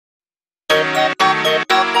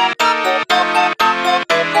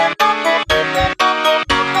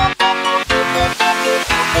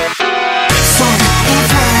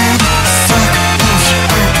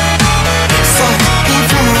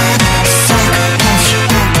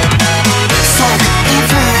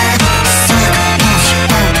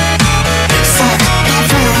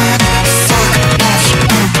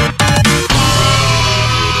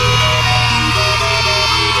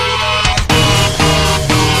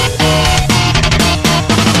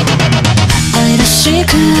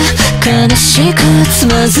悲しくつ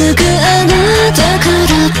まずくあなたか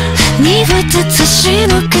ら匂った土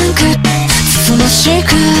の感覚つつましく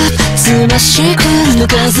つましくぬ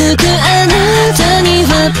かづくあなたに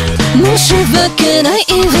は申し訳ない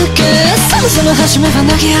わけそもそも初めは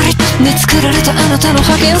投げやりに作られたあなたの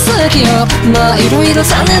派遣先よまあいろいろ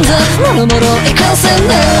残念だもろもろいかんせん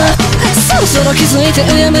なそろそろ気づいて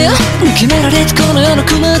うやむや決められたこの世の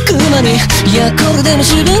くまくまにいやこれでも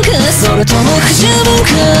十分かそれとも不十分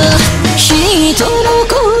か人の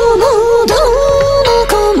子もどの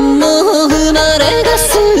子も生まれが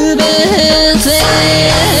全て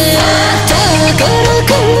宝く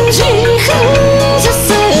じ外せ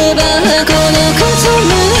ばこのこと無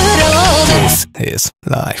料 This is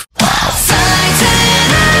life最低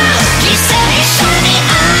な犠牲者に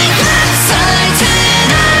愛が最低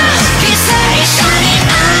な犠牲者に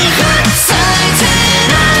愛が最低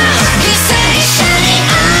な犠牲者に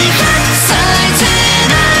愛が最低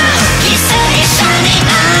な犠牲者に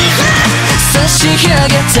愛が差し上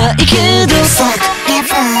げたいけど Suck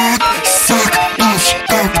it up Suck it up Suck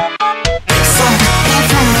it up Suck it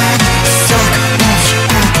up Suck it up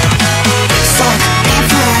Suck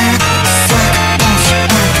it up Suck it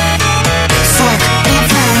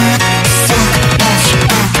up Suck it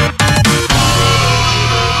up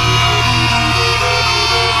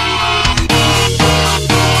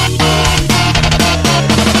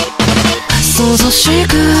想像し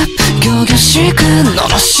く仰々しく罵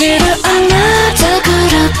るあなたか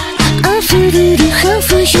ら溢れるハー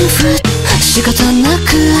フユーフ仕方な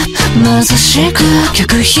く貧しく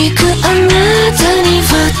客引くあなたに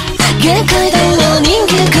は限界だろう人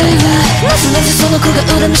間界はなぜその子が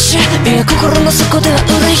恨めしいいや心の底では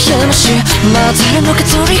羨ましいまあ誰もが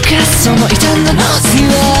取り返すその痛んだノーズ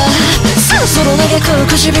はそろそろ嘆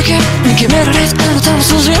くくじ引き決められたあなたの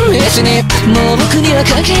数字の位置にもう僕には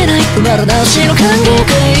関係ない生まれ直しの歓迎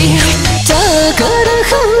会だから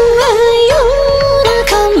不安ような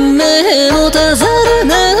感銘をたざる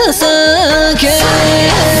情け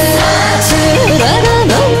つらら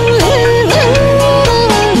の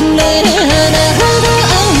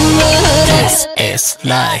This is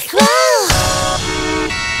life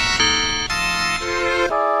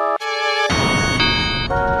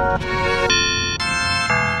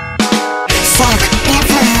Suck it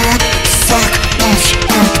up Suck it up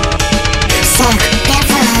Suck it up Suck it up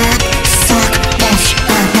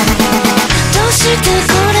どうして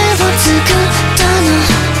これを作ったの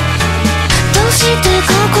どうして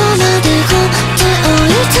ここまで放ってお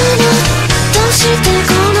いたのどうしてこ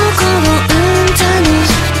の子を産んだの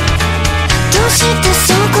どうして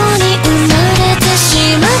そこに生まれてし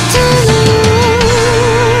まったの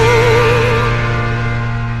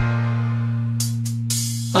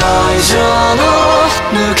愛情の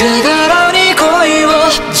抜け殻に恋を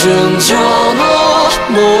純情の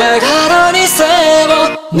燃え殻に背を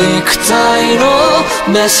肉体の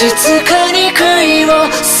召使かに悔いを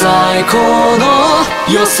最高の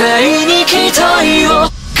余生に期待を感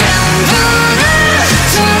動な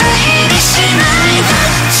トライにしないわ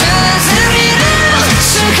ジャズリの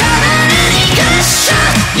力に合唱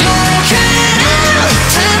余計な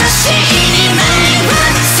魂にないわ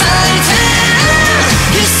最低な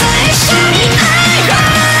犠牲者に愛が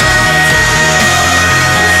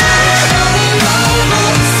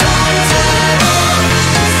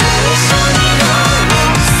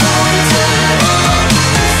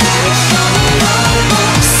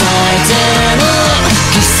最低の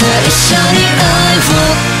犠牲者に